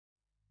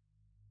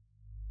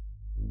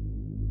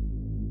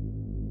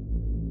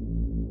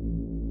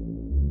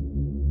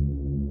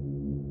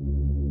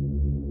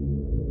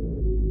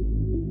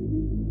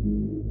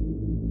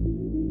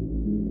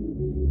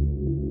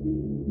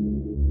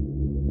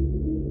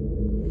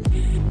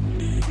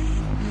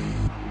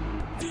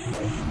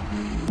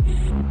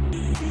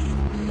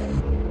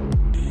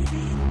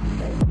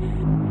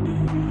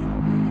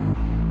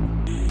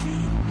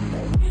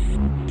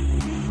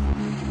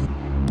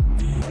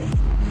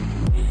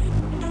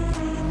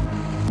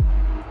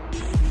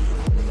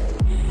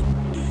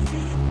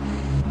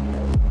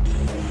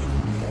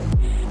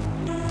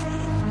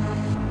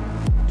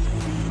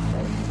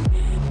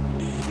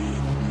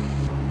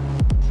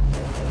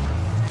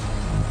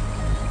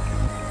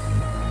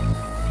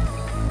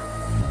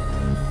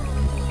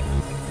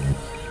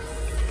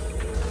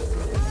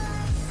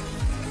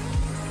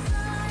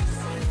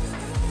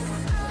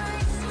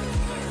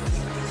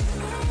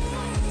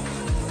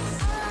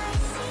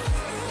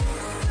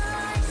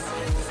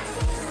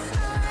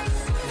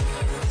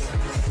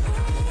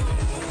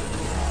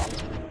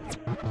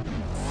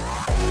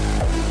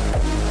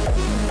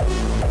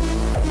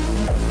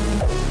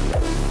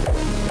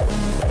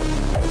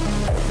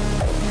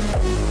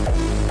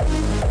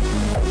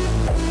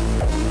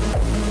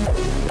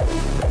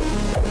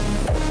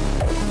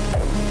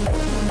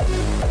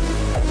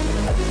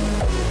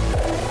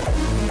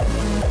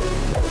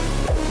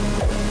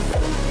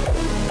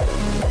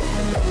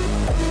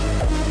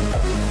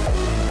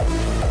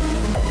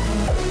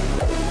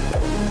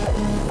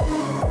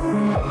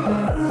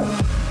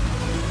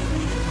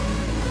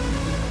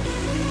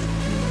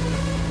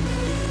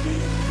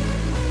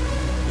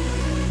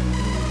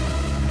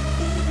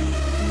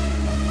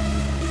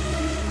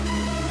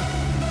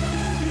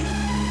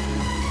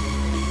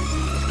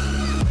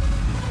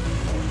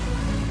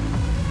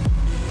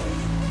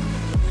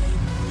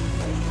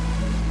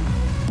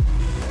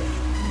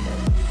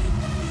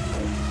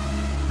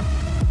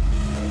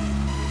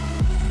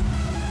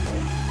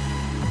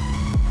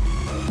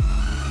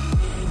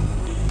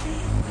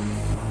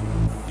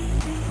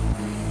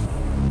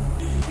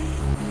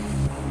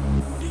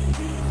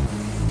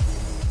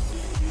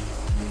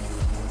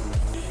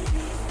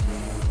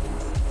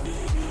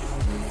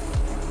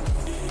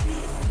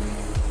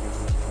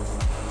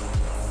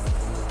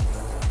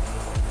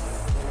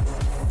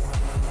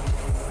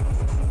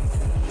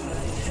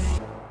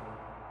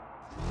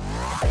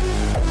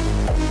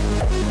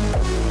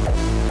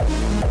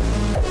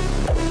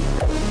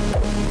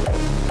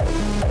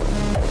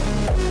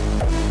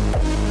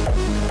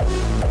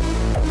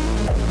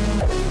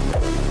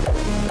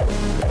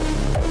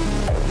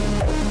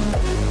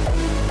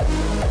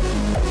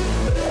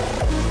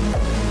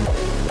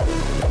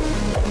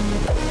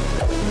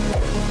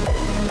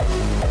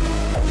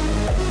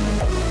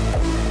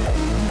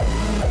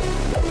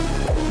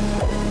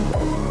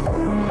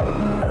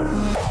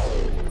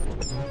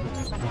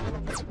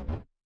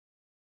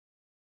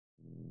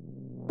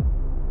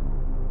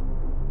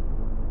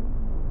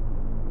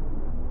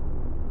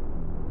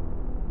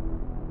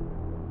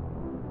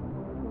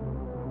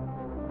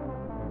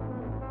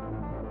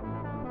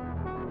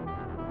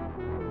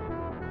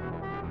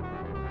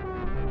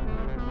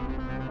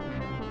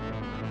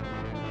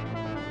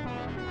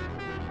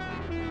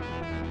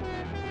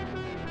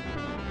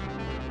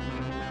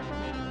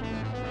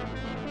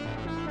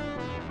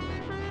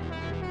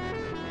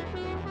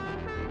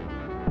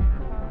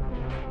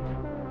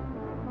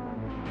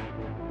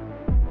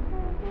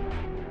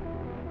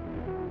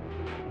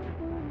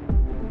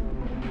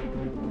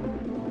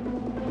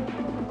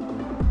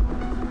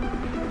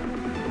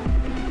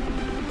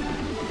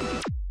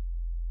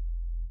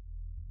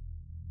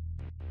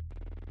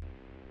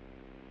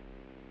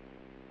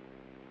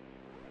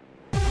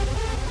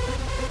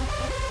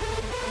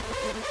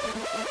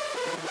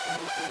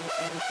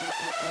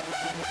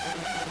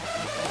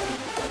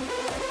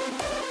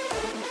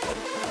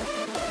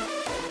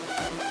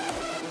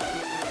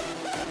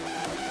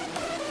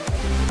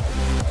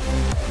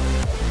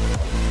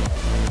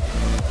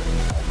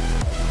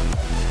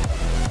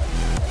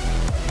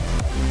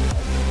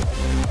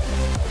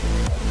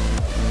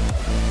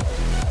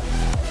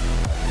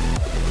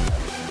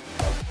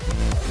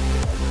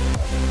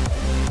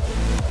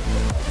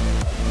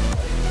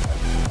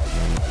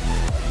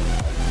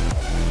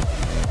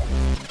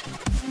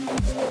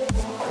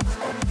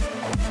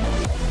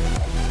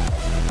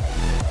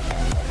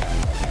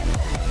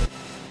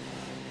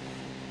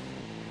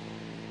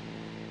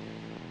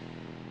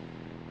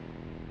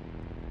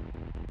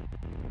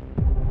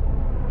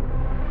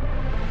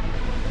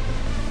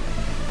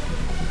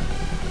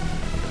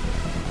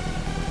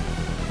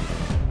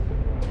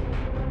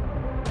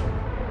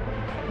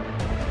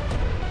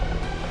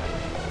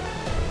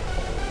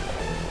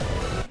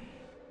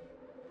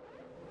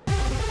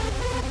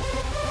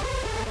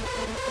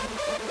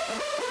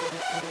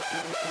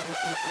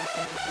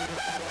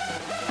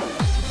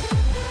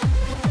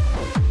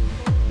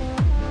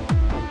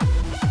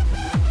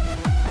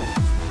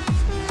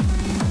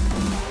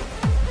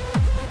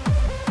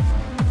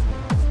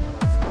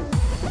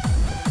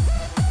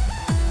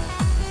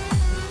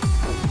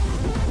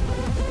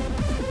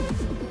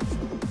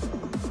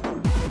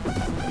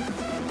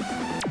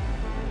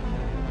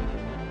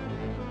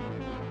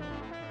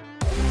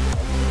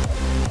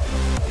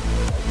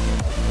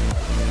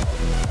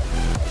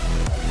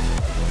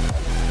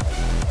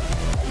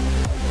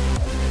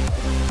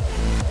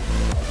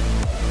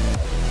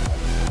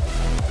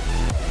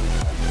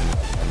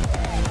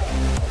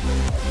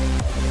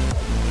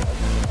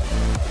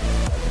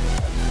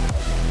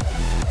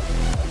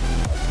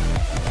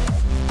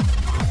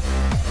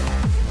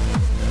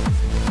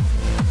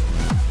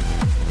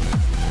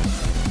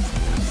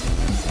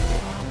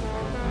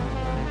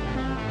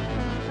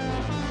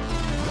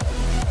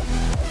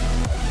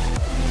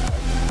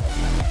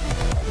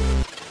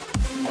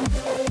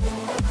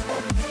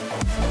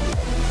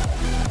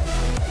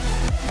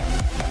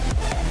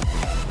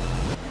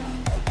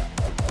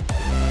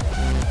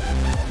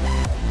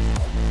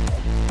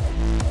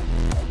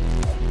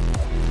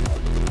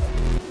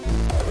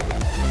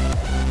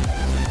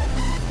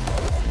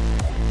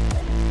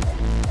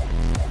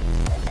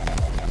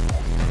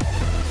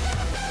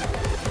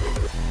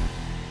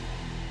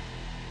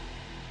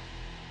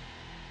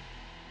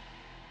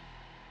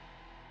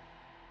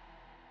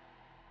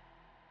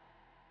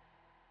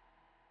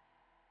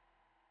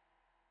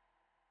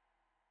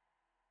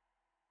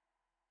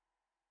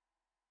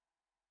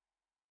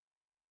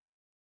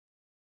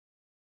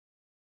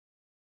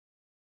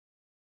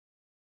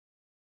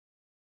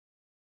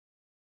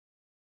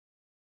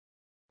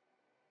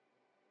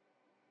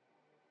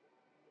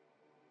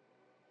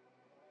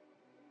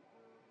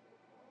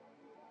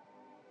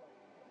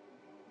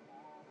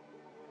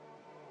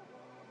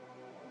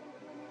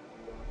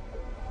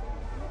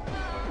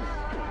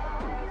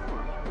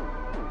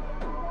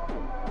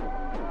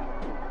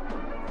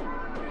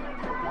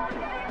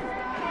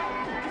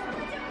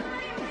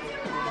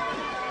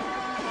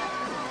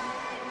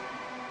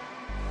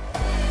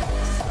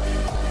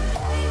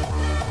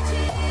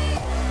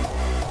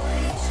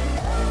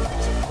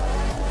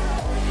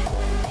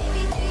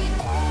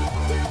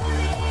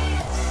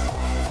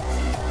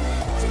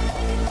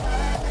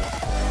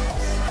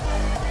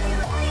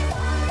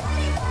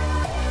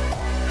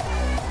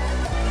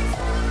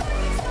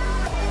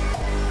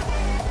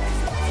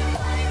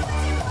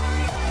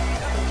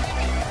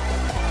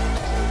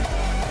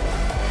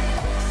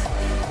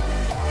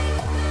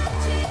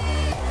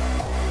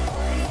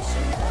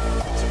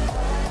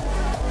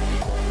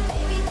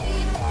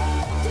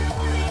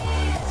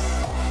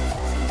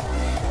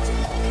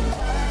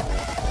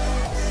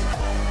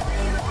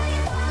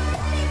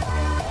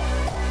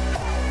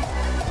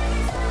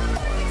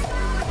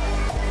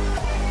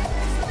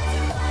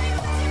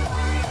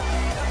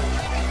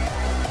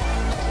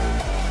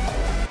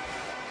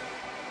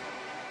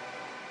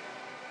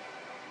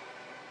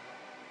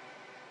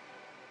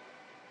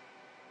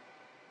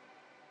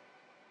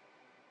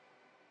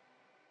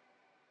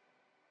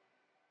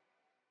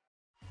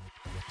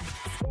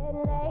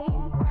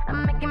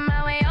I'm making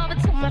my way over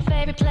to my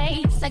favorite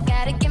place. I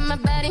gotta get my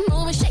body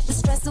moving, shake the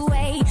stress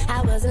away.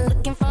 I wasn't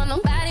looking for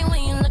nobody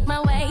when you looked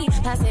my way.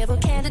 Possible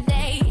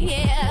candidate,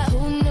 yeah.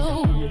 Who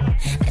knew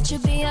that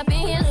you'd be up in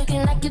here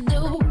looking like you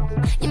do?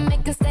 You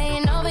make us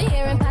staying over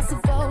here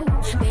impossible.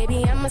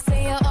 Baby, I'ma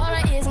say your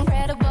aura is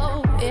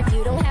incredible. If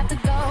you don't have to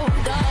go,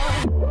 go.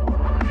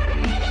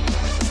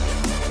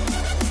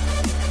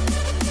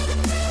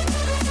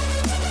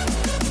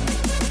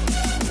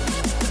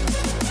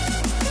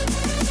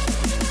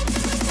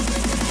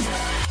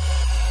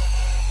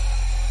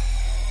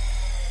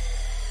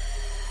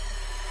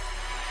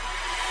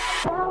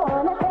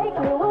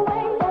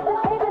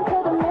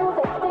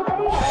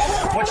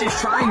 What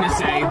she's trying to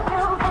say.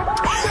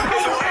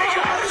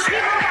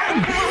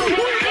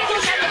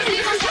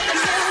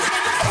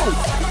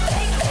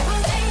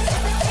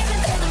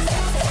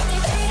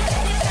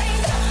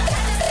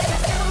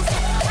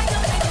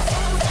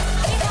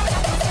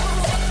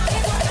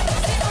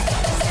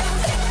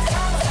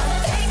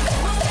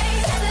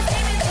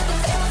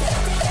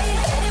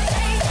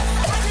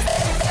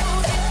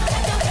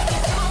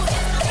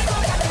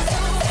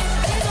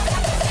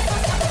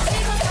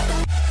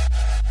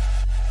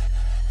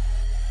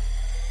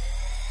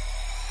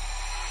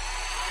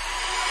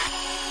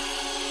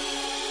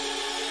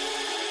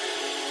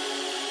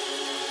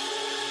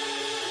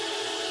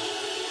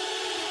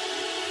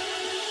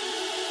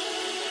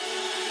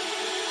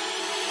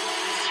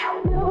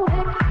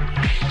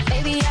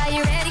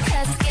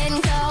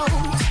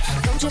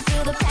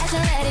 of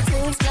passion ready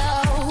to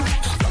explode.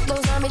 What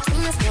goes on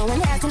between us, no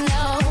one has to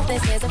know.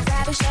 This is a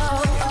private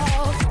show.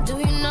 Do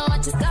you know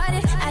what you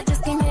started? I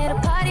just came here to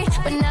party,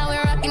 but now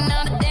we're rocking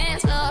on the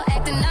dance floor,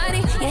 acting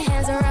naughty. Your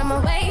hands around my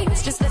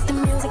waist, just let the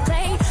music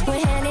play.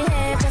 We're hand in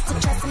hand, just to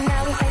trust, and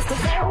now we face to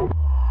face.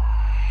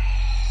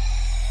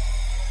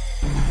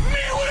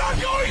 Me without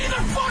going to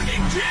the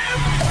fucking gym!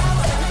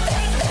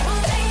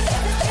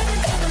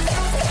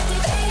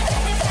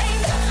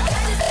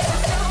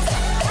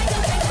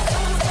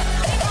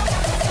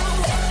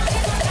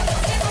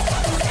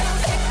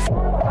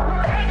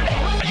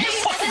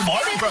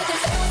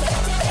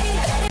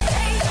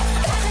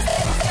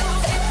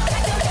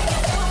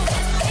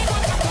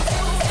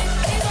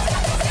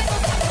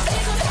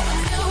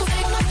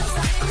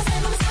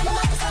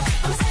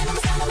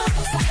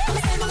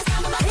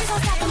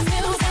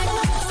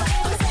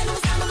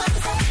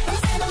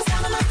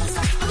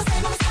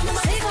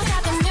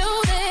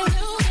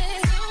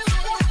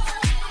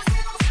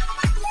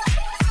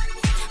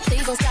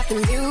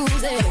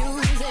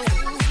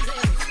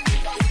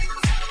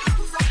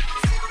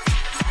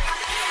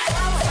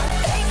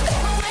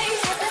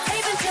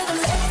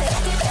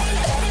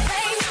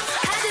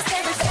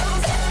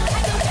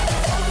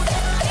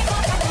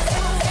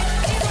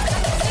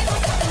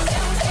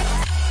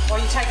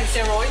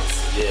 Steroids?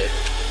 Yeah.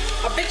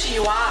 I bet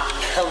you are.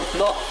 I'm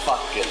not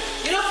fucking.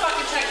 You're not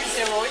fucking taking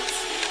steroids.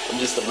 I'm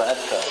just a mad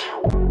cunt.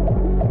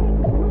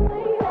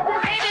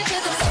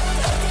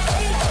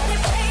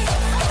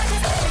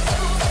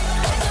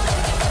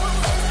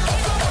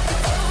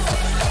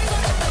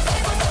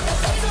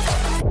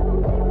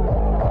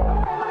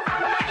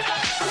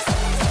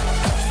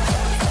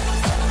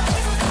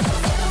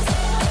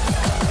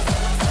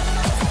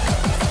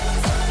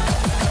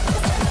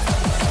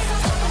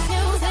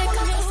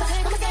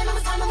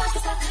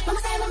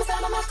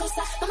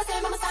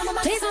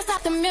 Please don't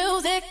stop the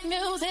music,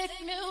 music,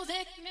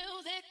 music, music,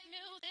 music,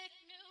 music,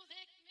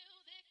 music.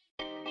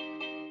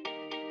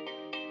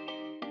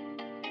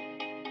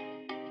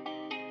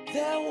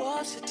 There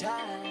was a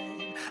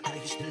time I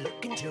used to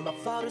look into my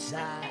father's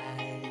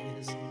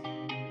eyes.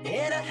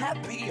 In a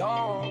happy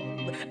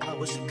home, I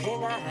was a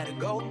king, I had a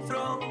golden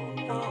throne.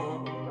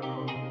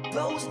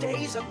 Those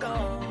days are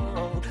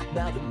gone,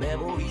 now the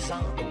memories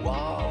on the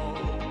wall.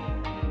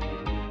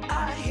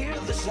 I hear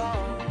the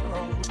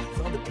songs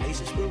from the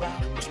places where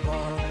I was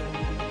born.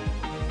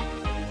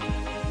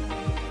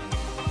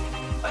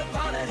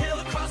 Upon a hill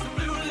across the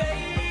blue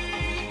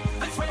lake,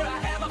 that's where I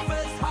had my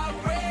first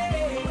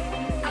heartbreak.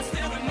 I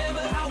still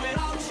remember how it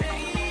all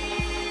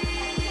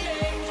changed.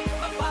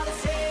 My father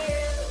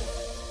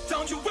said,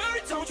 don't you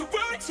worry,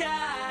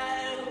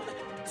 child.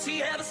 See,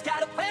 heaven's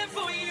got a plan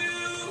for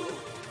you.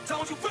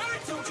 Don't you worry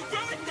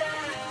now.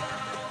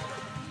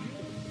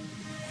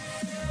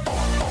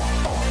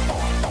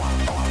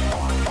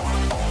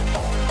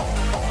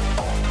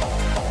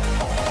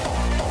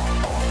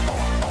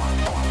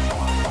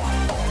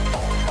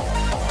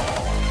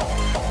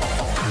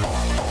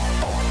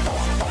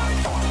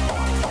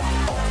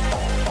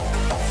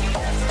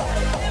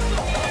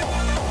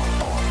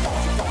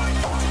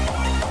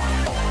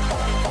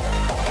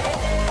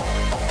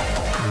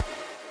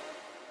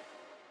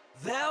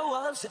 There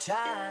was a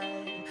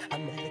time I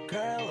met a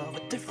girl of a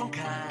different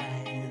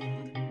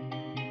kind.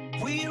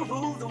 We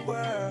ruled the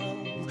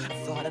world, I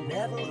thought I'd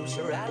never lose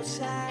her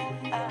outside.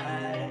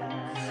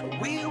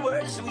 We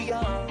were so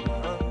young,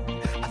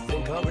 I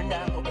think of her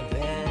now and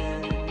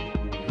then.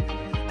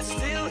 I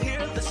still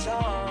hear the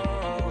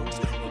songs,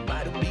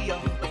 reminding me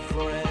of a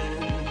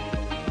friend.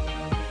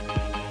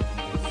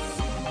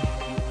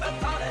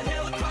 Upon a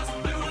hill across the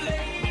blue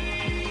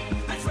lake,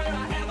 that's where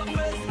I had my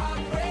first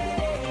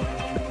heartbreak.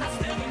 I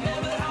still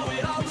remember how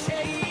it all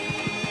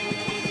changed.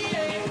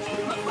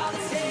 My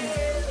father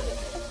said,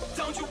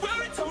 don't you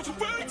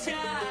worry,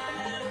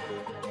 child.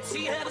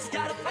 See, heaven's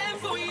got a plan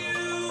for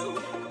you.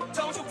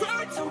 Don't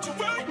you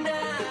worry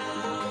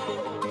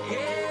now.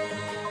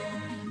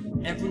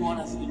 Yeah. Everyone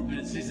has a little bit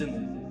of zyzz in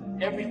them.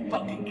 Every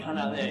fucking cunt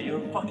out there,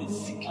 you're a fucking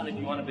sick cunt if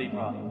you want to be,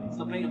 bro.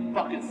 Stop being a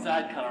fucking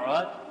sad cunt,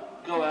 alright?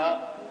 Go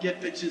out,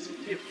 get bitches,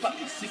 be a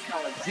fucking sick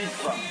cunt like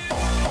zyzz, bro.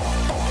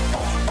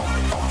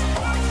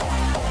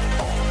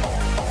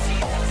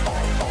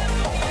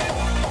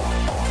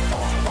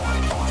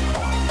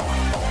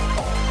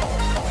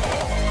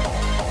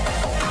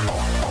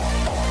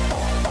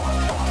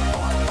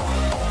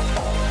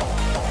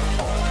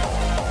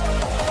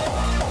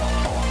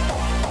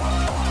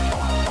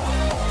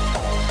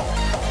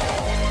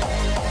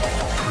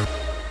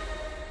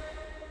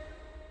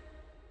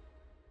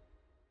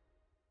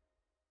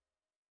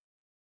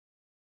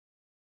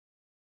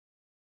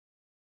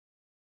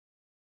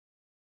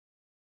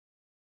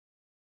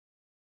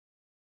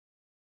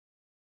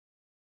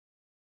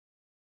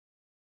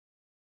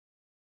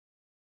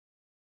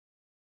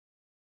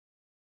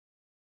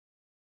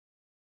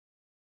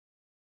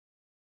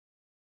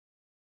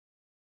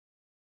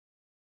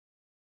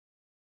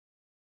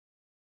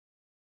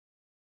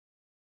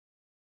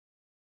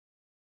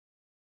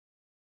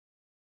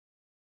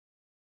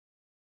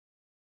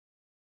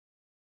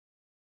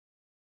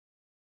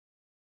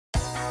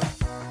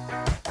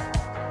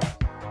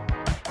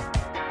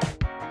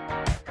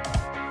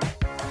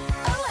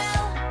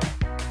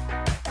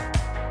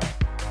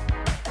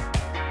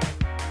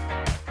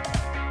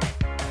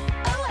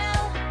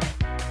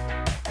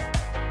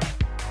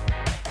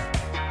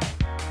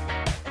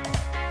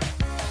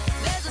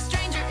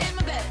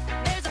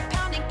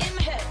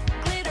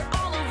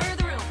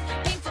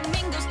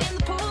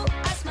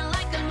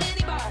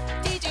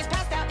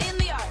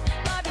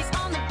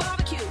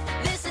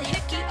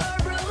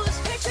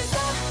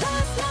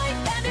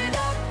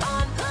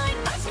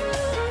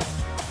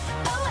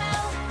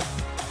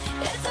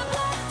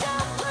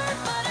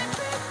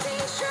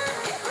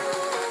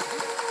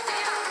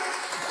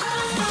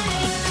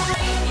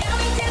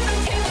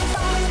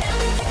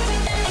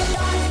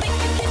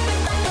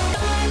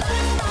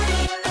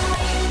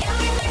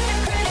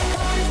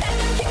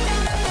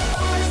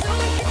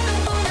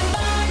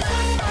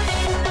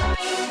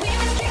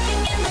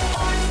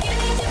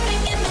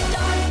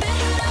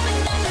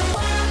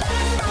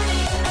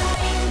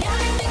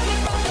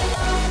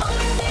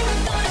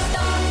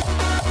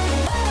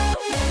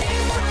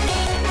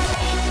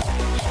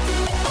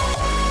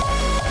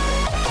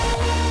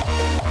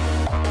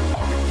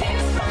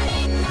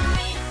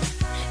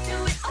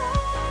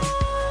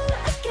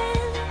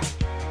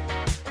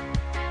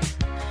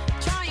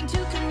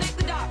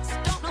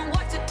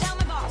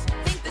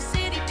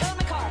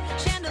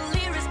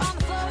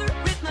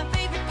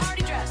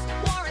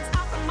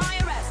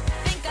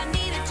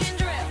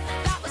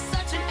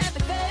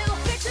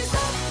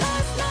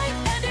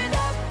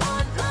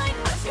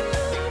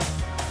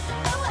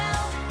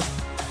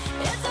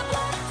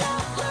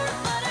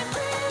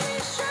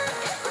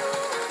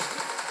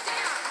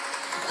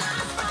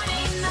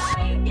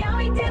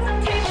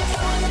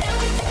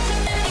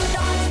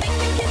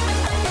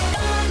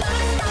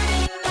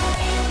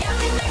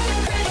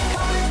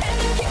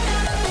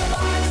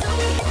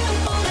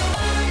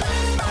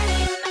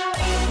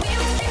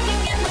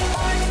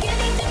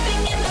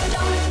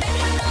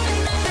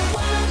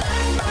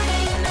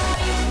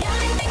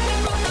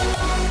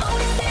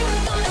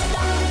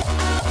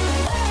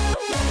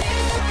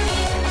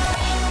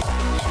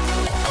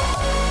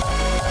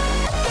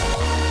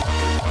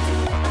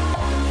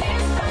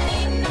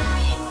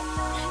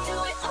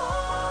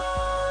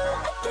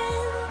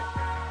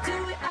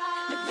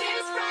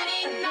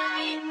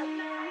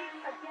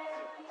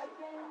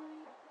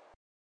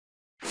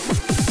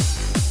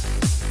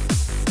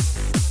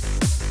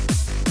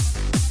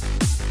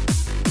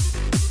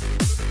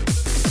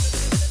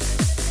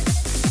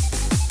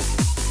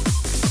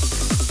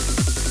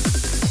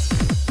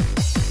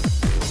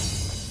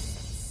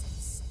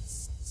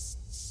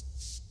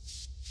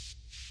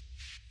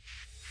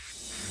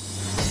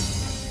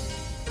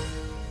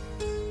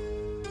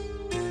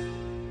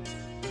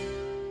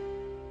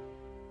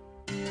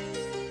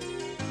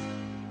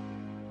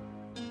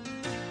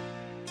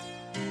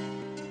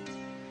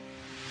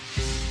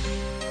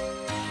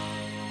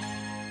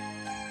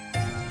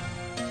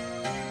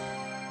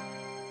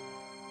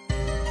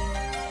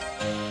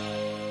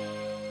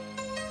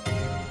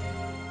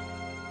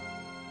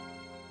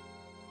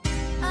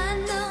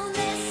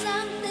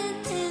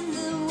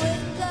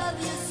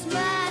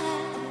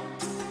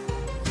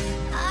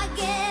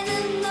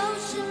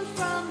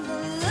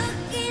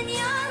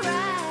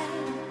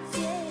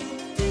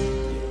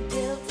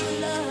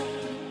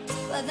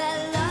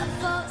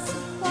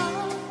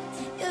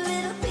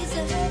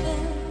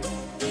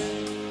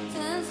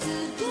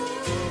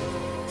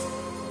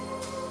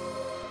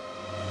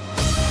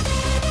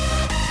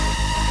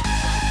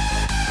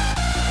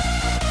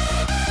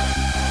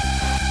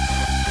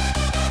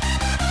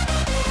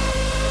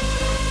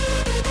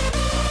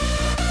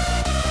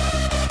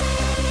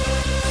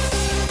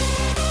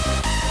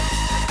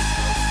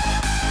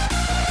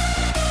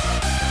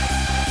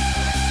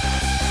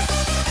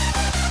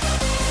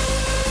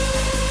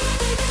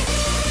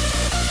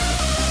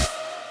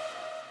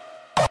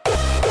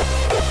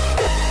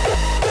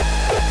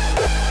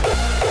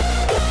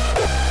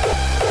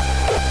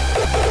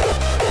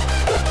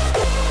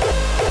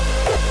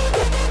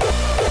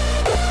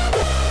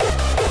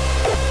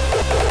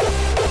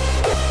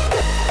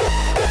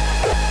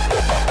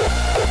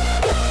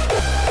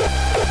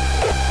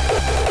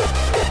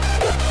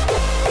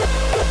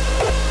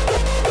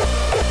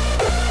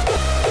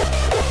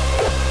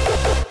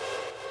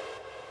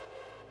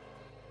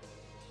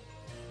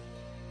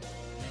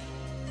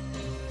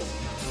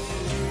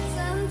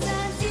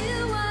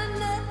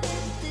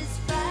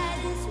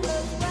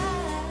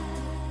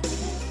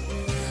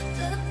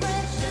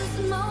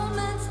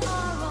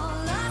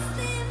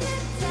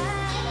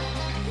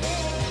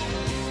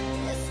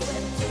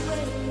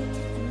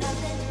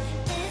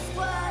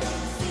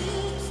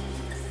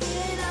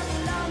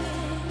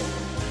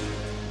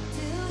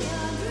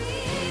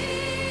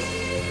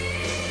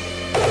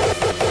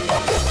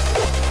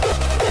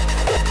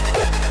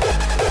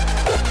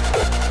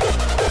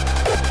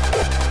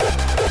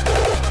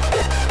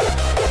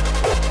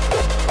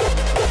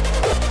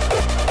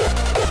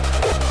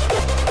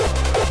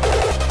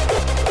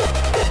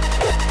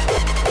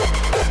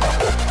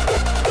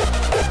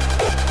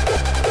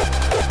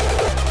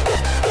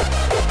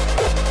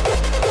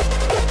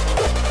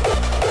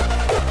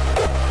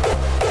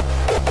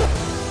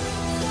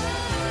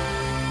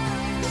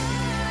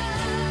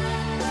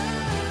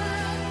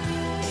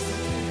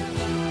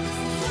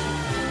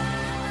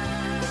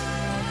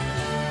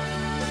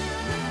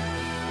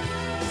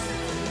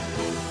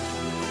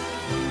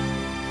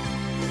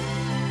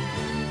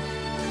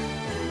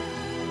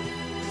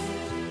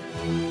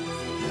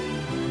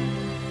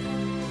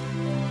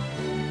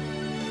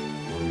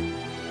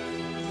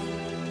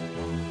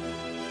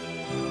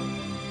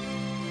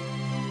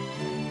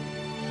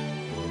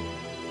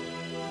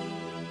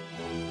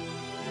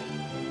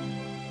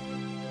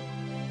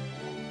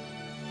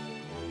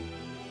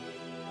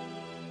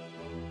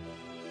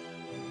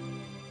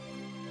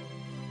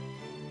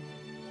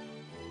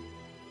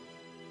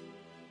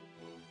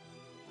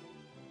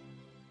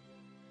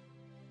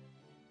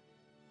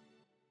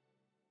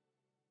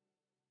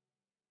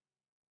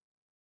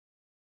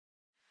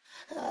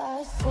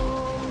 I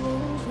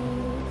summon you,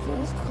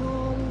 please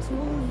come to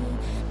me.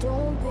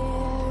 Don't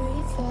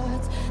bury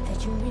thoughts that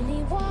you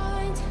really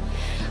want.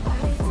 I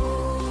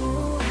fill you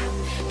up,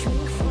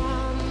 drink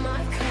from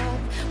my cup.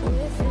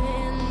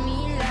 Within me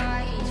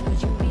lies what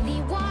you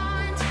really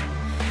want.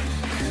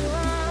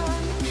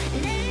 Come,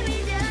 lay me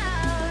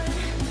down,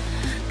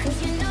 'cause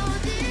you know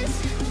this,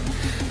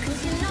 'cause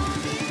you know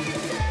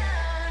this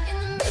sound in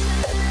the middle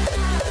of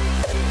the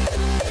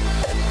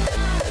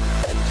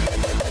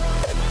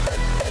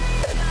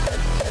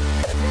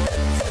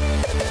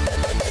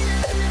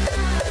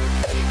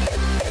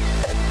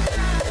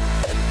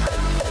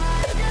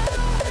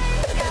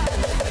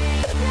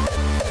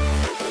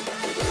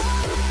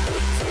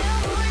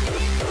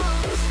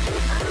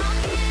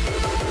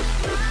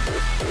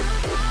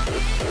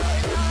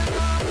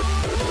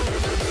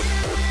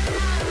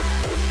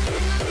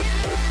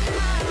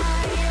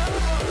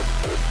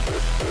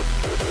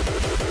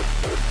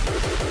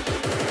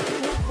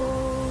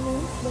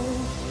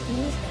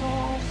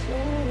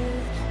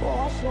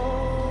wash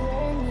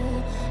over me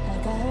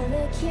like a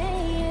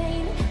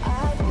hurricane. I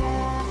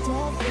grabbed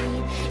a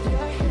feet,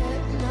 you're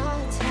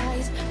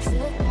hypnotized,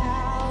 feel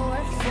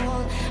powerful,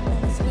 but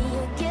it's me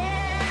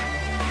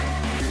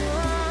again.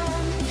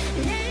 Come,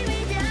 lay me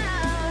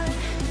down,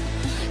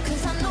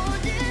 'cause I know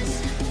this,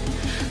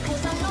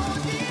 'cause I know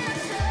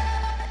this.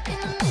 In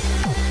the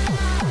middle of the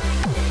night,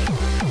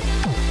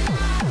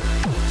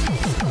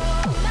 just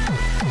call my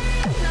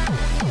name, I'm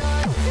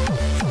yours to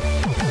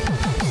take.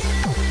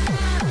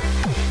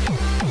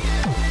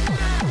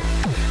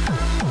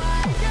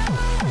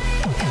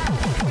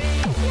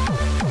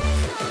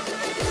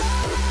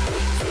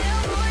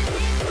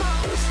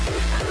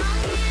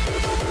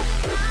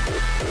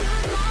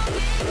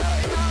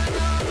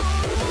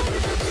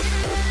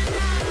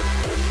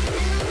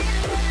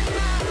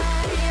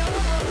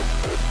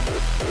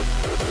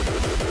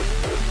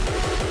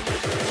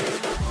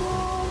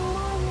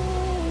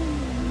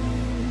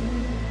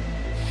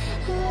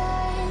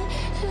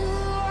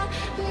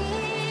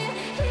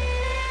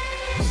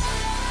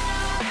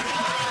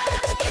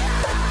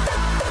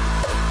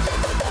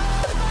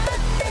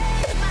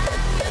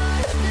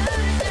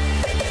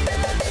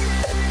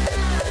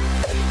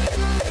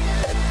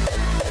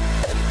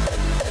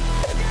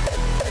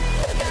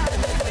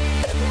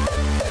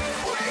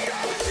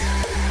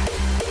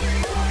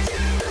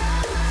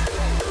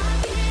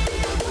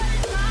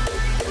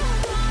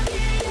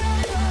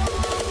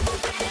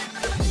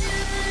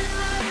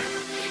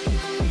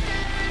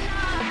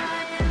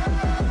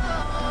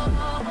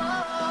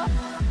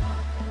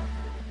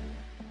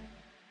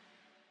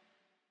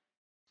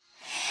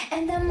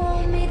 And I'm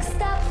all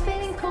mixed up,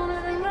 feeling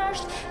cornered and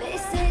rushed. They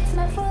say it's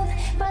my fault,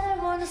 but I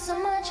want it so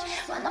much.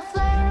 Wanna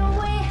fly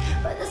away,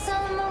 but the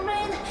sun and the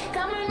rain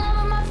coming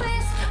over my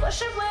face,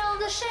 wash away all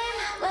the shame.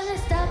 When I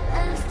stop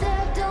and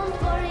stare, don't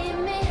worry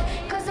me,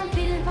 'cause I'm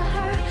feeling for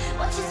her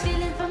what she's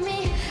feeling for me.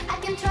 I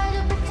can try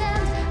to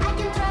pretend, I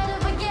can try to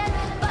forget,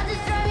 but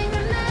it's driving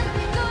me mad.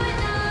 Going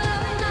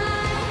out of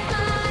night.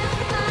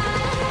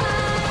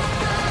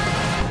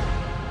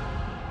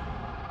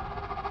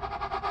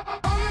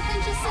 All the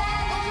things you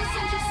said,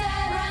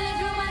 running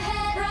through my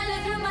head,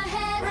 running through my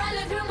head,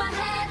 running through my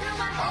head.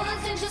 All the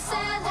things you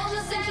said,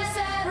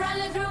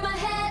 running through my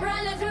head,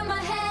 running through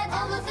my head.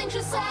 All the things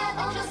you said,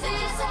 all the things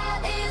you said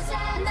is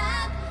not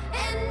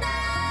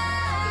enough.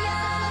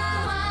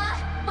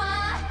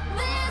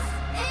 This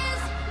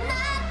is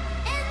not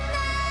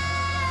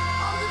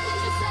enough. All the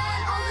things you said,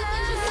 all the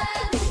things you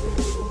said.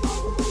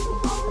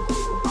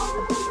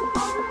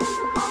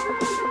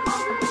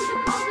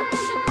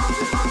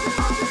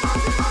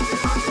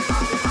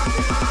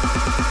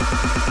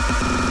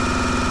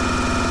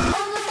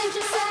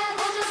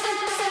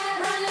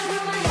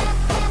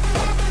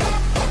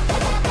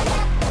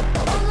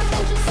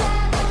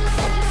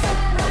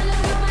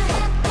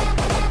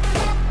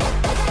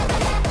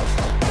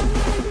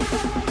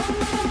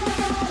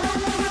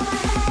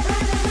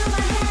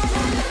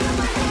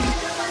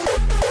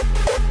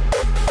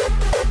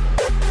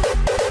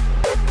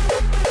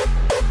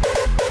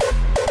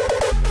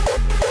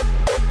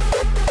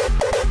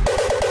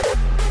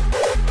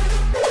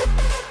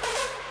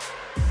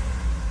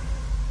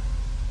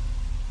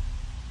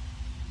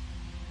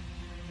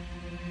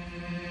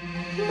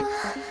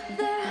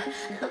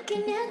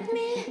 Looking at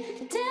me,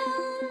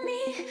 tell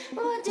me,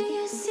 what do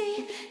you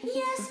see?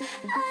 Yes,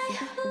 I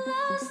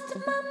lost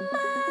my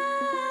mind.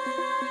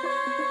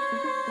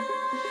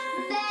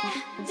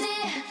 Daddy,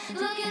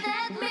 looking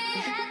at me,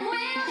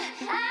 will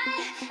I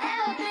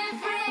ever be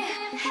free?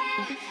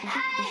 Have I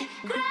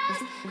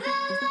crossed the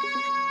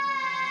line?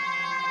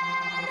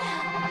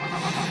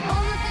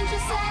 All the things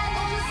you said,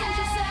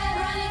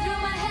 running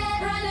through my head,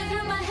 running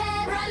through my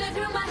head, running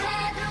through my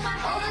head.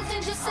 All the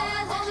things you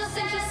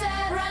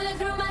said, running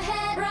through my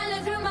head,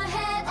 running through my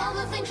head. All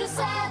the things you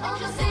said, all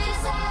the things you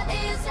said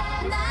is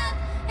not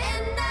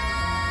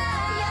enough.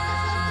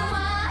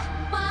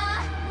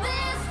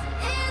 This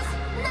is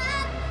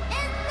not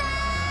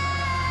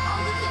enough.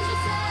 All the things you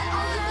said,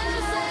 all the things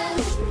you said.